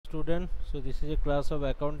student. So this is a class of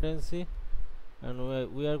accountancy,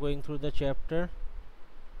 and we are going through the chapter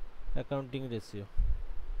accounting ratio.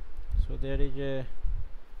 So there is a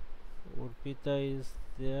Urpita is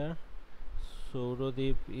there,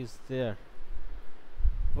 Saurodip is there.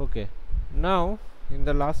 Okay, now in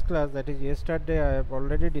the last class, that is yesterday, I have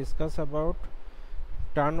already discussed about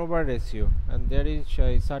turnover ratio, and there is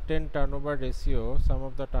a certain turnover ratio. Some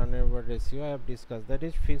of the turnover ratio I have discussed, that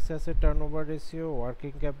is fixed asset turnover ratio,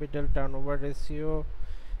 working capital turnover ratio,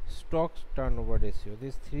 stocks turnover ratio.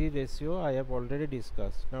 These three ratio I have already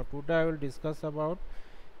discussed. Now today I will discuss about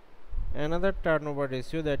another turnover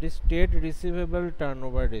ratio, that is trade receivable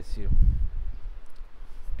turnover ratio.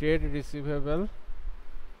 Trade receivable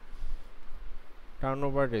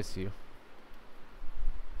turnover ratio.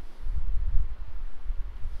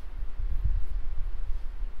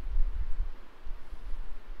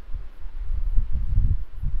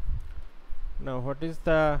 Now what is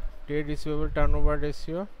the trade receivable turnover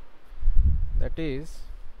ratio? That is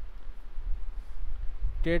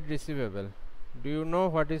trade receivable. Do you know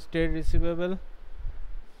what is trade receivable?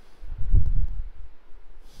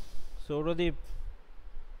 Saurodip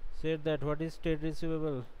said that what is trade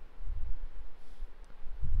receivable?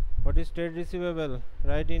 What is trade receivable?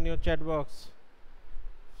 Write in your chat box.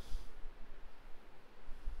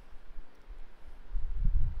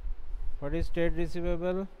 What is trade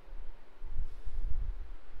receivable?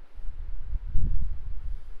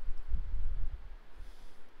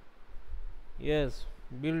 Yes,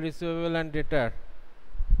 bill receivable and debtor.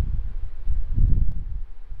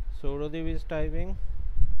 Saurodip is typing.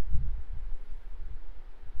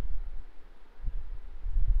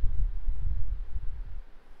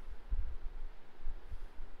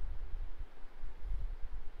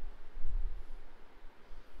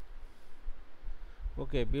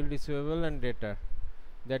 Okay, bill receivable and debtor,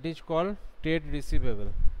 that is called trade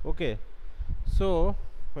receivable. Okay, so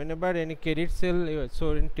whenever any credit sale,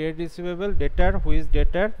 so in trade receivable, debtor, who is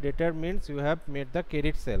debtor? Debtor means you have made the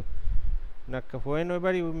credit sale. Now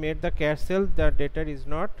whenever you made the cash sale, the debtor is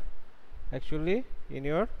not actually in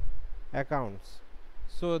your accounts.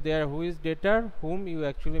 So there, who is debtor? Whom you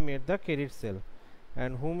actually made the credit sale,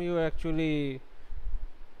 and whom you actually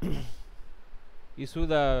issue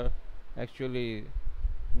the actually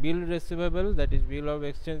bill receivable, that is bill of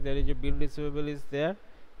exchange. There is a bill receivable is there.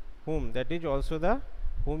 Whom? That is also the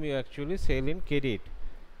whom you actually sell in credit,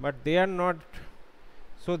 but they are not.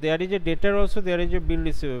 So there is a debtor also, there is a bill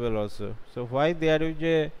receivable also. So why there is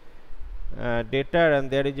a debtor and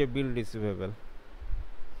there is a bill receivable?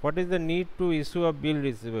 What is the need to issue a bill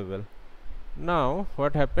receivable? Now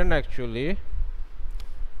what happened actually,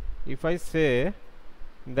 if I say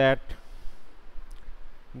that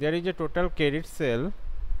there is a total credit sale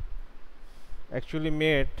actually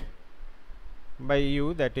made by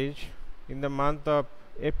you, that is in the month of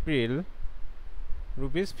April,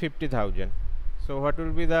 rupees 50,000. So what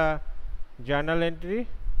will be the journal entry?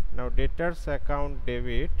 Now debtors account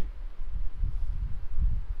debit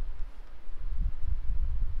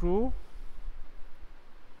to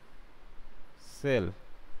sale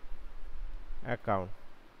account,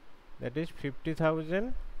 that is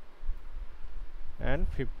 50,000 and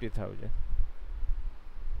 50,000.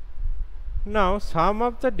 Now some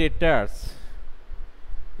of the debtors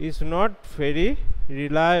is not very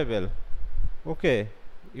reliable. Okay,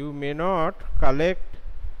 you may not collect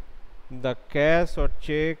the cash or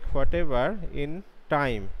check whatever in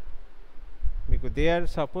time, because they are,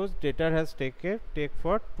 suppose debtor has take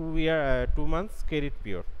for 2 months credit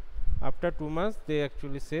period. After 2 months they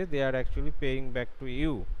actually say they are actually paying back to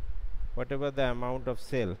you whatever the amount of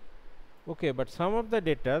sale. Okay, but some of the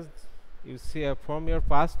debtors, you see from your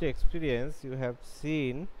past experience, you have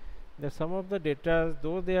seen that some of the debtors,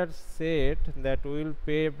 though they are said that we will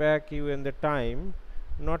pay back you in the time,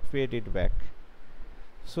 not paid it back.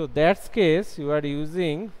 So that's case you are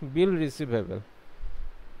using bill receivable.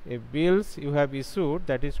 If bills you have issued,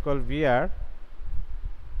 that is called VR,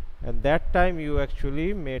 and that time you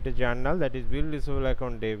actually made a journal, that is bill receivable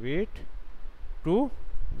account debit to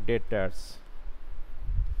debtors.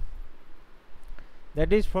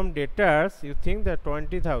 That is from debtors, you think that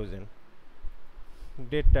 20,000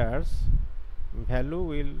 debtors value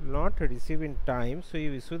will not receive in time, so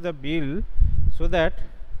you issue the bill so that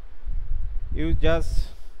you just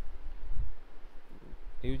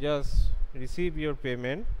receive your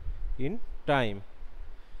payment in time.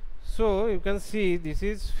 So you can see this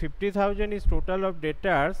is 50,000 is total of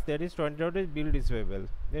debtors, that is 20,000 is bill receivable.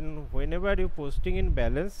 Then whenever you posting in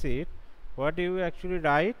balance sheet, what you actually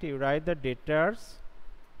write? You write the debtors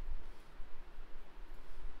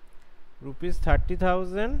rupees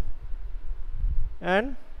 30,000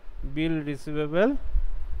 and bill receivable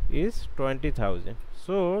is 20,000.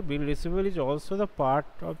 So bill receivable is also the part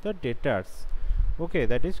of the debtors. Okay,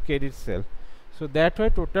 that is credit sale. So that way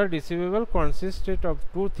total receivable consisted of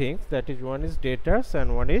two things, that is one is debtors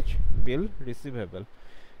and one is bill receivable.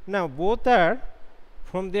 Now both are,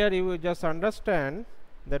 from there you will just understand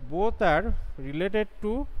that both are related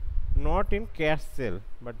to not in cash sale,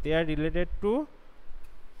 but they are related to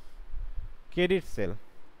credit sale.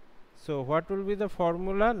 So what will be the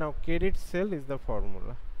formula? Now credit sale is the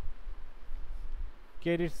formula.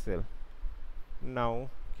 Credit sale. Now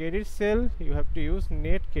credit sale you have to use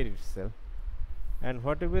net credit sale. And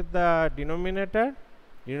what will be the denominator?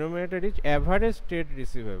 Denominator is average trade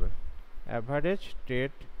receivable. Average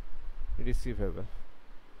trade receivable.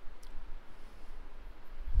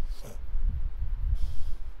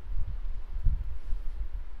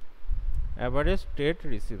 Average trade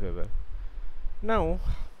receivable. Now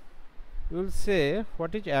you will say,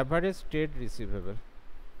 what is average trade receivable?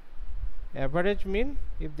 Average mean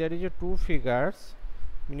if there is a two figures,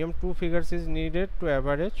 minimum two figures is needed to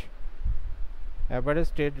average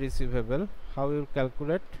trade receivable. How you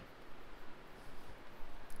calculate?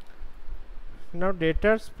 Now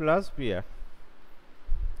debtors plus BR.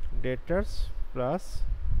 Debtors plus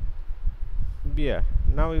BR.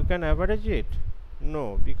 Now you can average it?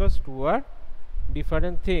 No, because two are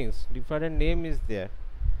different things, different name is there.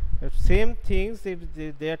 If same things, if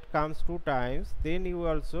that comes two times, then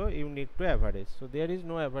you need to average. So there is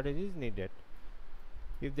no average is needed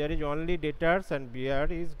if there is only debtors and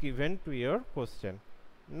BR is given to your question.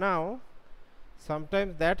 Now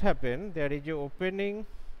sometimes that happen, there is a opening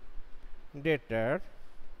debtor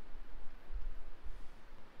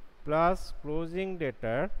plus closing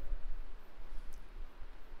debtor.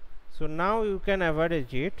 So now you can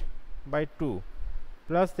average it by 2,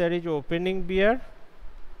 plus there is opening BR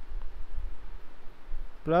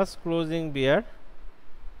plus closing BR,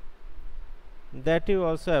 that you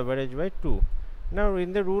also average by 2. Now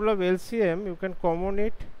in the rule of LCM you can common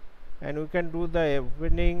it and we can do the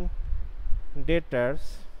opening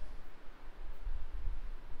debtors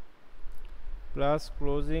plus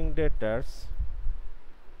closing debtors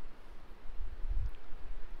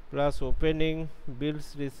plus opening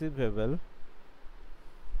bills receivable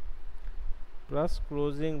plus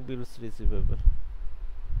closing bills receivable.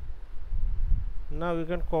 Now we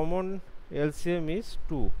can common LCM is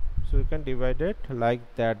 2, so we can divide it like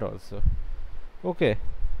that also. Okay.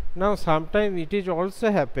 Now sometimes it is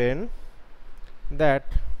also happen that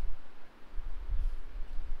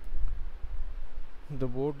the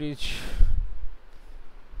board is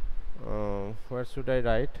where should I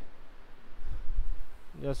write?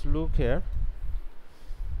 Just look here,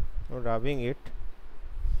 rubbing it.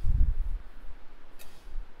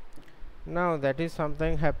 Now that is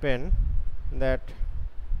something happen that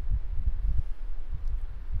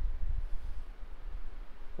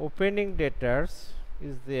opening debtors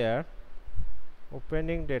is there,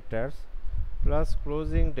 opening debtors plus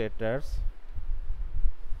closing debtors,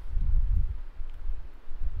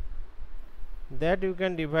 that you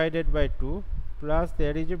can divide it by 2, plus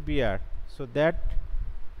there is a BR. So that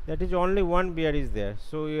is only one BR is there,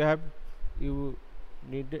 so you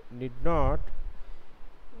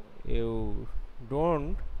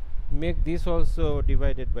don't make this also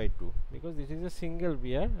divided by 2, because this is a single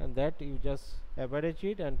BR, and that you just average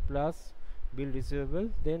it and plus bill receivable,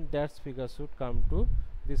 then that figure should come to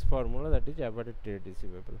this formula, that is average trade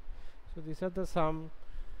receivable. So these are the some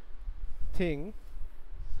thing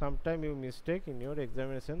sometime you mistake in your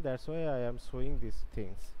examination, that's why I am showing these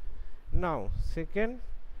things. Now second,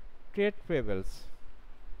 trade payables.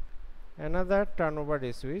 Another turnover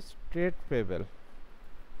ratio is trade payable.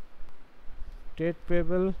 Trade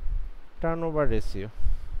payable turnover ratio.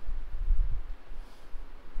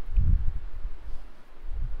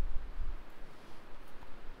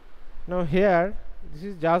 Now here this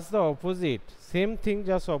is just the opposite, same thing,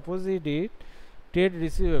 just opposite it. Trade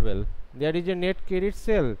receivable, there is a net credit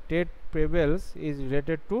sale. Trade payables is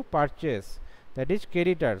related to purchase, that is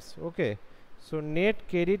creditors. Okay, so net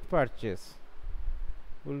credit purchase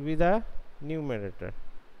will be the numerator.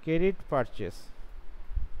 Credit purchase,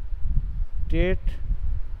 trade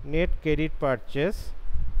net credit purchase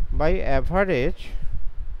by average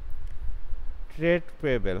trade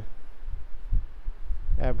payable.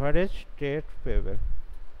 Average trade payable.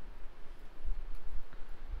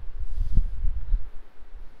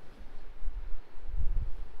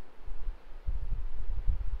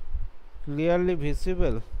 Clearly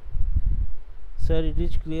visible, sir? It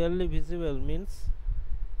is clearly visible means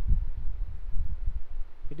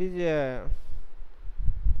it is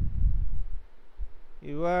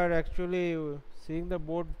you are actually seeing the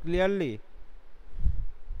board clearly?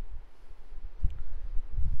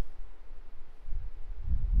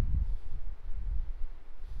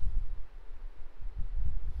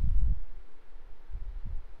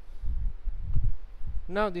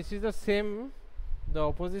 Now this is the same, the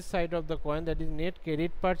opposite side of the coin, that is net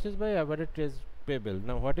credit purchase by average trade payable.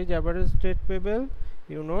 Now what is average trade payable?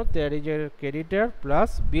 You know, there is a creditor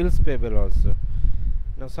plus bills payable also.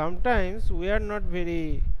 Now sometimes we are not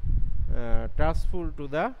very trustful to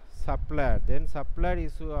the supplier, then supplier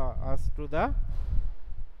issue us to the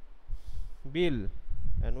bill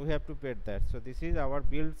and we have to pay that. So this is our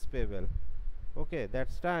bills payable. Okay,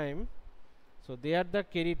 that's time. So they are the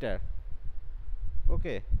creditor.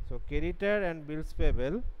 Okay, so creditor and bills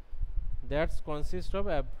payable, that's consist of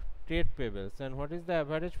trade payables. And what is the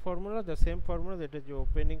average formula? The same formula, that is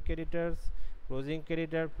opening creditors, closing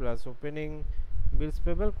creditor plus opening bills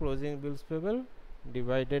payable, closing bills payable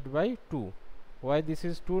divided by 2. Why this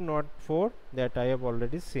is 2 not 4? That I have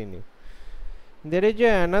already seen it. There is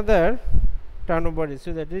another turnover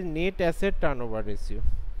ratio, that is net asset turnover ratio.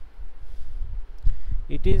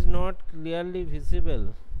 It is not clearly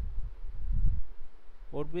visible.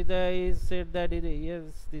 Urpita is said that yes,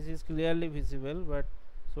 this is clearly visible, but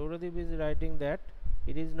Sauradip is writing that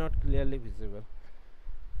it is not clearly visible.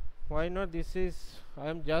 Why not? This is, I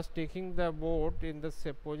am just taking the board in the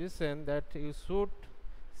position that you should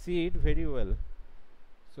see it very well.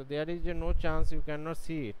 So there is no chance you cannot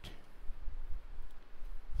see it.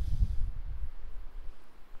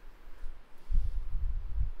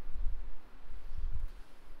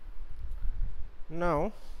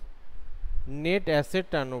 Now net asset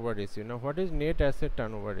turnover ratio. Now what is net asset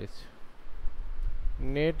turnover ratio?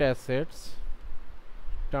 Net assets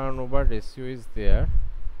turnover ratio is there.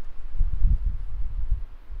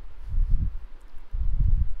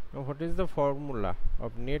 Now what is the formula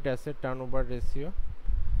of net asset turnover ratio?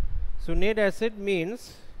 So net asset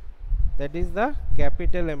means that is the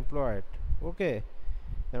capital employed. Okay,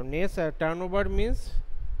 now net turnover means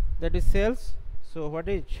that is sales. So what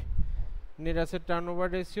is net asset turnover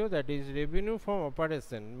ratio? That is revenue from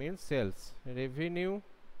operation means sales. Revenue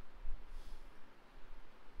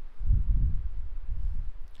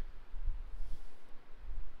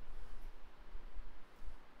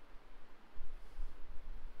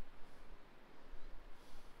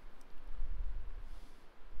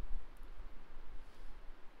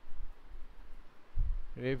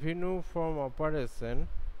from operation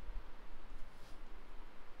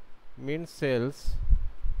means sales,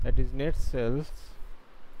 that is net sales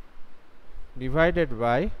divided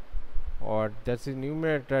by, or that is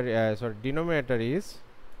numerator, denominator is,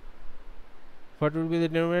 what will be the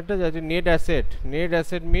denominator? That is net asset. Net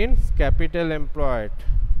asset means capital employed.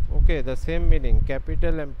 Okay, the same meaning,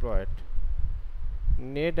 capital employed.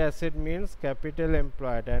 Net asset means capital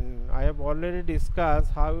employed, and I have already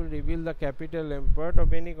discussed how you reveal the capital employed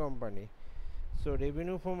of any company. So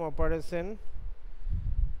revenue from operation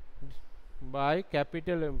by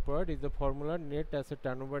capital employed is the formula net asset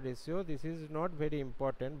turnover ratio. This is not very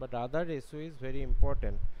important, but other ratio is very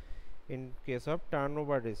important in case of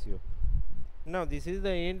turnover ratio. Now this is the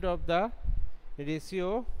end of the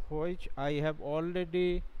ratio, which I have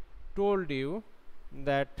already told you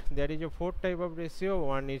that there is a 4 type of ratio.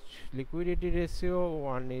 One is liquidity ratio,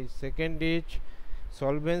 one is second is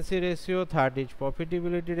solvency ratio, third is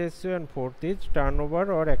profitability ratio, and fourth is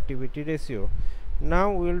turnover or activity ratio.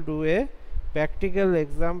 Now we will do a practical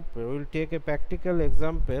example. We will take a practical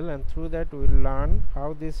example, and through that we will learn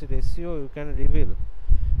how this ratio you can reveal.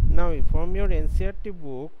 Now from your NCERT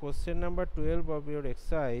book, question number 12 of your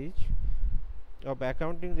exercise of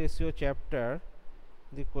accounting ratio chapter,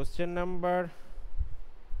 the question number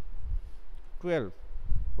 12.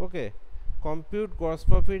 Okay, compute gross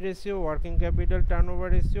profit ratio, working capital turnover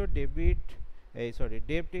ratio, debt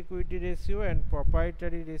equity ratio, and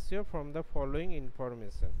proprietary ratio from the following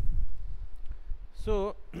information.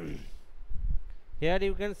 So here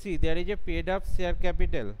you can see there is a paid up share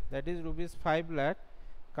capital, that is rupees 5 lakh,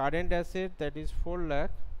 current asset, that is 4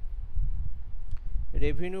 lakh,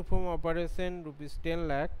 revenue from operation rupees 10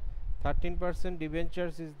 lakh, 13%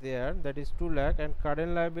 debentures is there, that is 2 lakh, and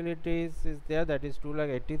current liabilities is there, that is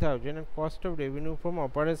 2,80,000, and cost of revenue from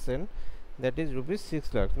operation, that is rupees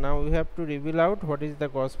 6 lakh. Now we have to reveal out what is the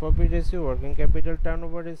gross profit ratio, working capital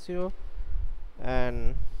turnover ratio,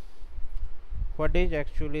 and what is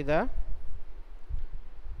actually the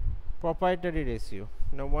proprietary ratio.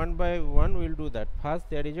 Now one by one we will do that. First,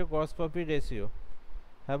 there is a gross profit ratio.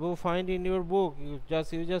 Have you find in your book? You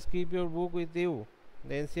just keep your book with you,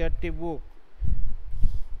 the NCERT book.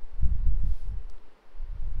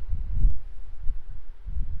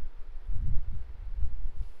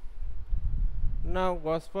 Now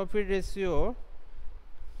gross profit ratio,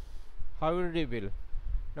 how will reveal?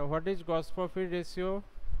 Now what is gross profit ratio?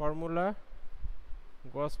 Formula: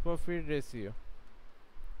 gross profit ratio.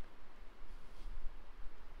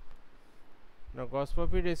 Now gross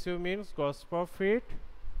profit ratio means gross profit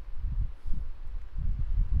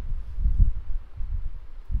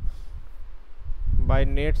by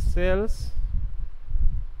net sales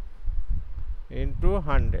into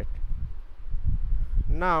 100.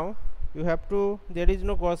 Now you have to, there is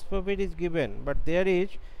no gross profit is given, but there is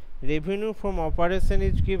revenue from operation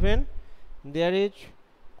is given, there is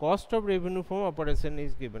cost of revenue from operation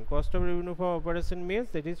is given. Cost of revenue from operation means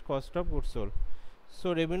that is cost of goods sold.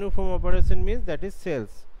 So revenue from operation means that is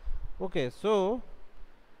sales. Okay, so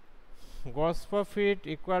gross profit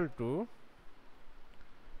equal to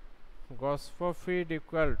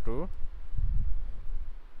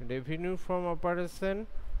revenue from operation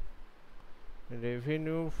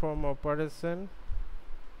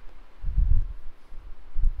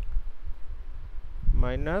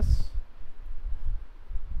minus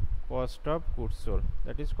cost of goods sold,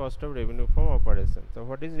 that is cost of revenue from operation. So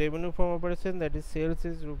what is revenue from operation? That is sales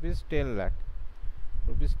is rupees 10 lakh.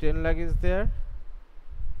 Rupees 10 lakh is there,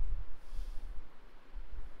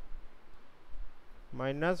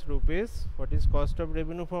 minus rupees, what is cost of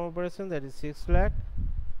revenue from operation? That is 6 lakh.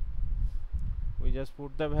 We just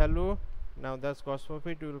put the value. Now thus cost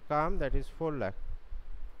profit will come, that is 4 lakh.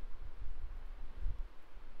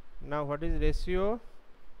 Now what is ratio?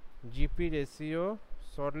 GP ratio.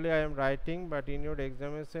 Shortly I am writing, but in your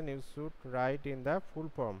examination you should write in the full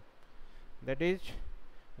form. That is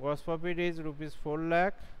gross profit is rupees 4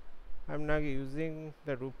 lakh. I am now using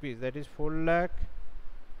the rupees, that is 4 lakh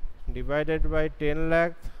divided by 10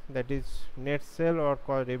 lakh, that is net sale or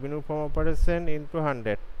revenue from operation into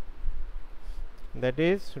 100, that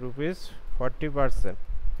is rupees 40%.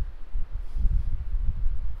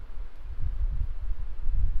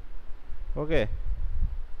 Okay,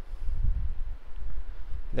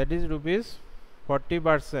 that is rupees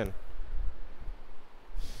 40%.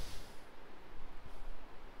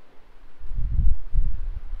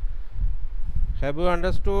 Have you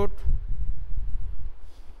understood?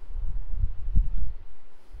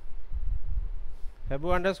 Have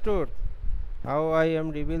you understood how I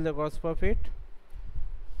am reveal the gross profit?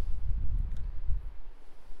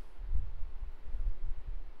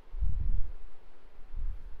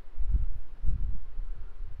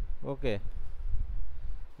 Okay.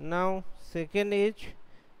 Now second is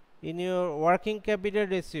in your working capital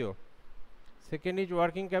ratio. Second is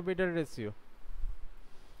working capital ratio.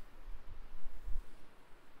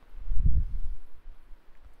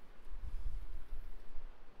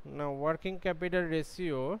 Now working capital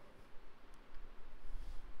ratio,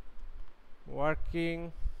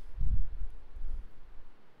 working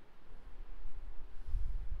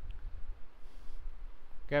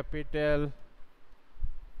capital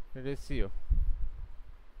ratio.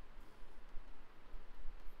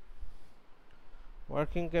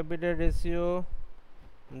 Working capital ratio,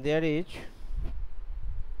 there is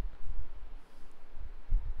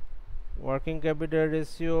working capital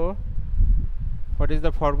ratio. What is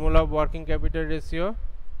the formula of working capital ratio?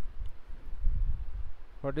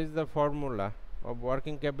 What is the formula of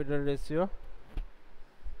working capital ratio?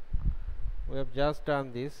 We have just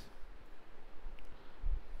done this.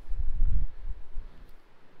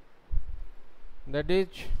 That is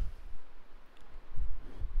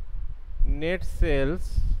net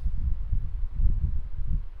sales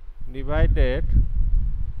divided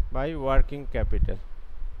by working capital.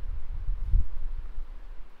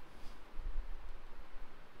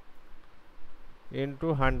 Into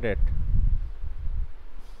 100.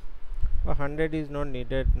 100 is not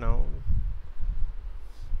needed now.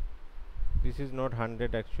 This is not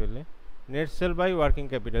 100 actually. Net sale by working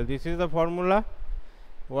capital. This is the formula.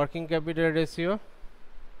 Working capital ratio.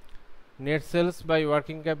 Net sales by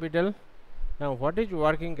working capital. Now what is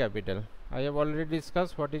working capital? I have already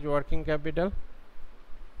discussed what is working capital.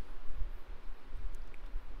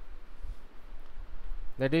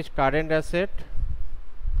 That is current asset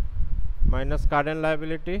minus current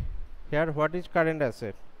liability. Here what is current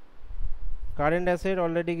asset? Current asset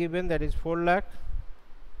already given, that is 4 lakh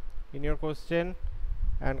in your question,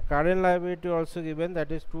 and current liability also given,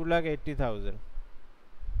 that is 2,80,000.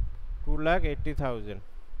 2,80,000.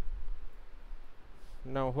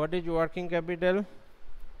 Now what is working capital?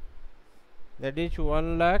 That is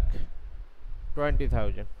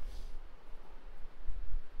 1,20,000.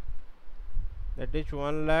 That is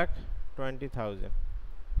 1,20,000.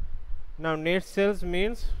 Now net sales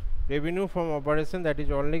means revenue from operation, that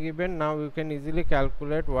is only given. Now you can easily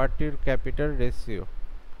calculate what is capital ratio.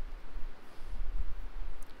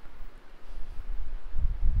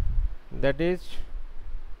 that is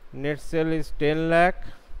net sale is 10 lakh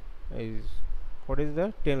is what is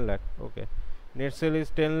the 10 lakh, okay, net sale is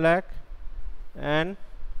 10 lakh and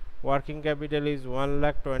working capital is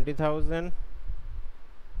 1,20,000,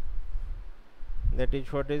 that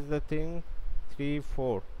is what is the thing 3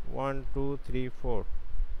 4 1 2 3 4,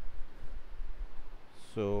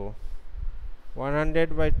 so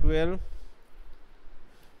 100 by 12,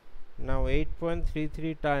 now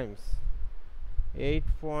 8.33 times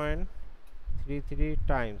 8.33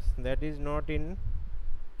 times, that is not in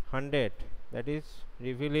 100, that is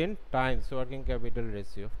revealed in times working capital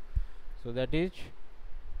ratio, so that is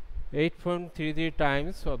 8.33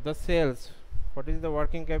 times of the sales. What is the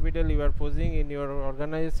working capital you are posing in your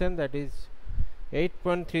organization? That is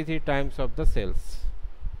 8.33 times of the sales.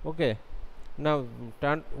 Okay, now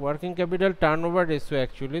working capital turnover ratio,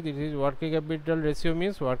 actually this is working capital ratio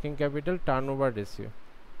means working capital turnover ratio.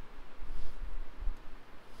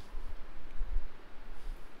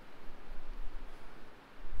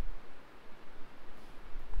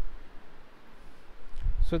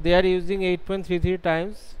 So they are using 8.33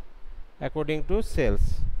 times according to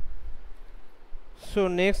sales. So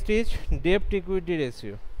next is debt equity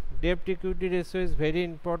ratio. Debt equity ratio is very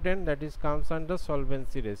important, that is comes under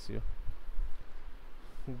solvency ratio.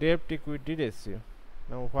 Debt equity ratio.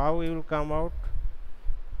 Now how you will come out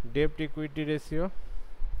debt equity ratio?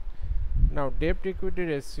 Now debt equity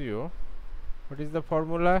ratio, what is the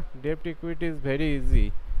formula? Debt equity is very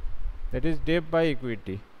easy, that is debt by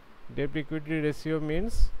equity. Debt equity ratio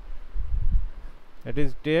means that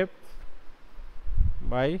is debt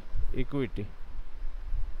by equity,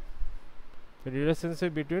 the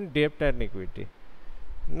relationship between debt and equity.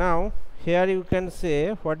 Now here you can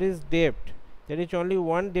say what is debt. There is only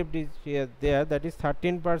one debt is here there, that is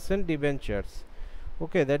 13% debentures,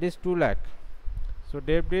 okay, that is 2 lakh. So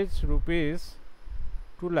debt is rupees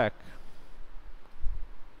 2 lakh.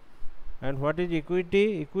 And what is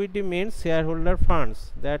equity? Equity means shareholder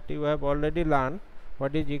funds, that you have already learned.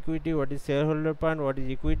 What is equity, what is shareholder fund, what is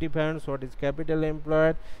equity funds, what is capital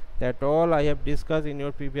employed, that all I have discussed in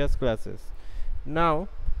your previous classes. Now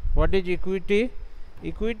what is equity?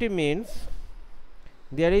 Equity means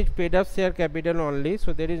there is paid up share capital only,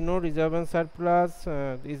 so there is no reserve and surplus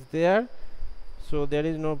is there, so there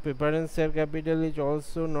is no preference share capital is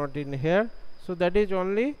also not in here, so that is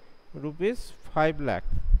only rupees 5 lakh,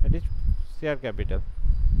 that is share capital,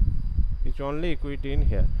 is only equity in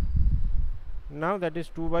here. Now that is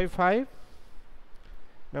 2 by 5.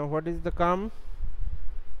 Now what is the come?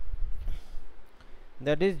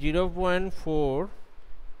 That is 0.4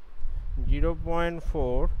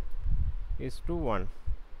 is to 1,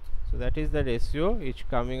 so that is the ratio which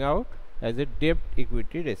coming out as a debt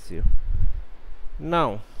equity ratio.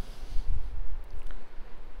 Now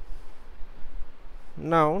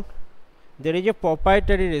there is a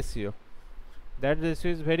proprietary ratio. That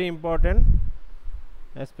ratio is very important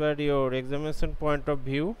as per your examination point of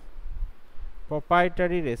view.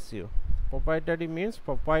 Proprietary ratio. Proprietary means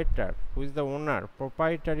proprietor, who is the owner.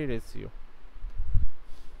 Proprietary ratio.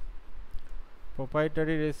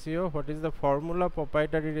 Proprietary ratio. What is the formula?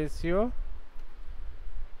 Proprietary ratio.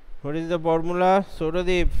 What is the formula?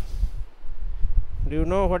 Soradeep, do you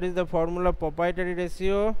know what is the formula proprietary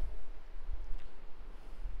ratio?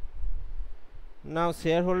 Now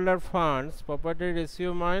shareholder funds, proprietary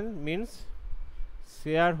ratio means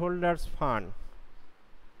shareholders fund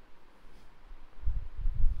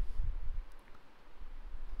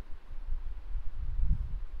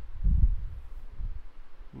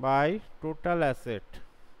by total asset.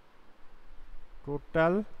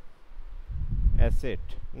 Total asset.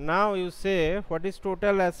 Now you say what is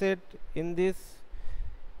total asset in this,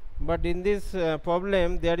 but in this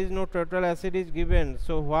problem there is no total asset is given,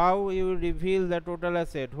 so how you reveal the total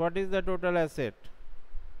asset? What is the total asset?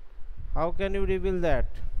 How can you reveal that?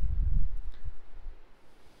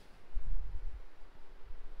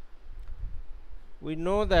 We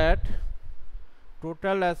know that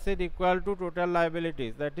total asset equal to total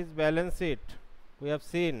liabilities, that is balance sheet. We have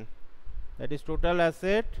seen that is total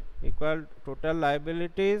asset equal total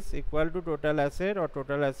liabilities equal to total asset, or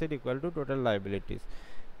total asset equal to total liabilities.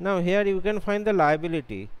 Now here you can find the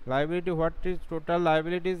liability. Liability, what is total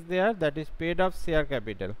liabilities there? That is paid up share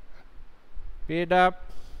capital. Paid up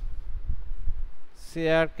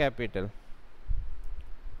share capital.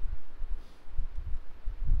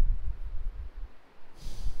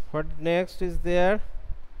 What next is there?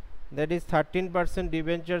 That is 13%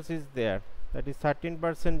 debentures is there. That is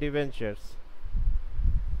 13% debentures.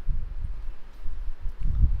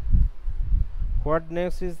 What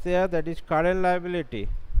next is there? That is current liability.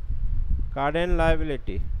 current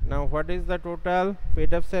liability. Now what is the total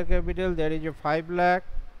paid up share capital? There is a 5 lakh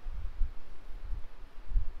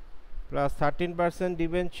plus 13%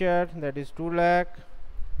 debenture, that is 2 lakh.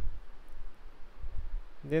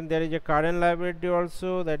 Then there is a current liability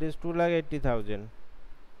also, that is 2,80,000.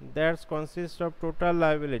 That consists of total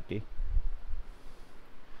liability.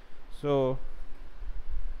 So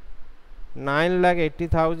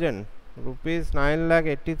 9,80,000 rupees,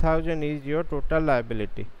 9,80,000 is your total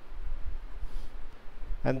liability,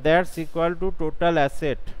 and that's equal to total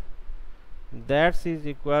asset. That is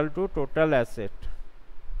equal to total asset.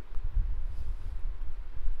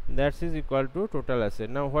 That is equal to total asset.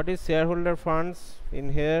 Now what is shareholder funds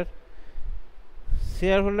in here?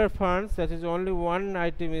 Shareholder funds, that is only one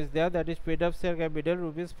item is there, that is paid up share capital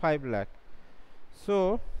rupees 5 lakh.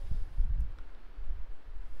 So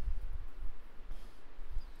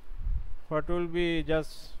what will be,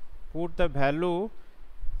 just put the value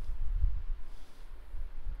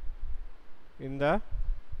in the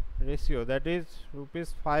ratio, that is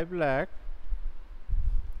rupees 5 lakh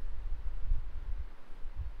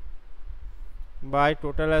by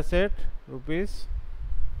total asset rupees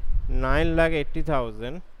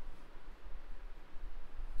 9,80,000.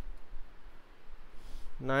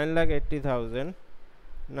 9,80,000.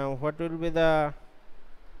 Now what will be the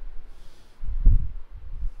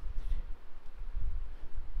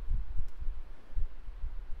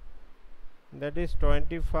that is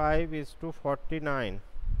 25:49.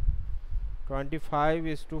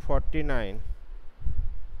 25:49.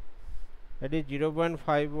 That is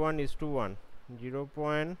 0.51:1.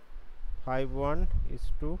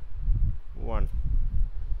 0.51:1.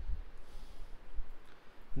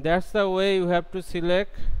 That's the way you have to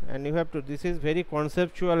select, and you have to, this is very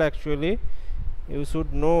conceptual actually, you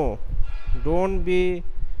should know, don't be,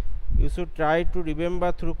 you should try to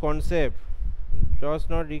remember through concept, just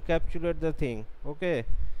not recapitulate the thing. Okay,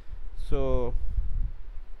 so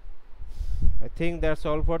I think that's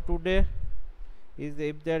all for today.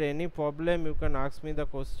 If there any problem, you can ask me the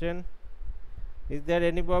question. Is there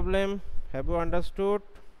any problem? Have you understood?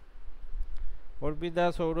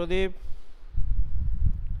 Orpida, Saurodeep?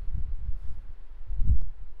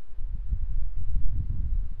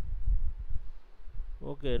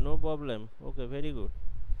 Okay, no problem. Okay, very good.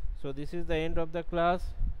 So this is the end of the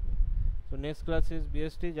class. So next class is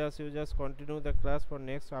BST. You just continue the class for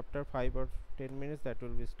next, after 5 or 10 minutes that will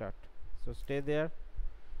be start. So stay there.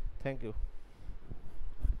 Thank you.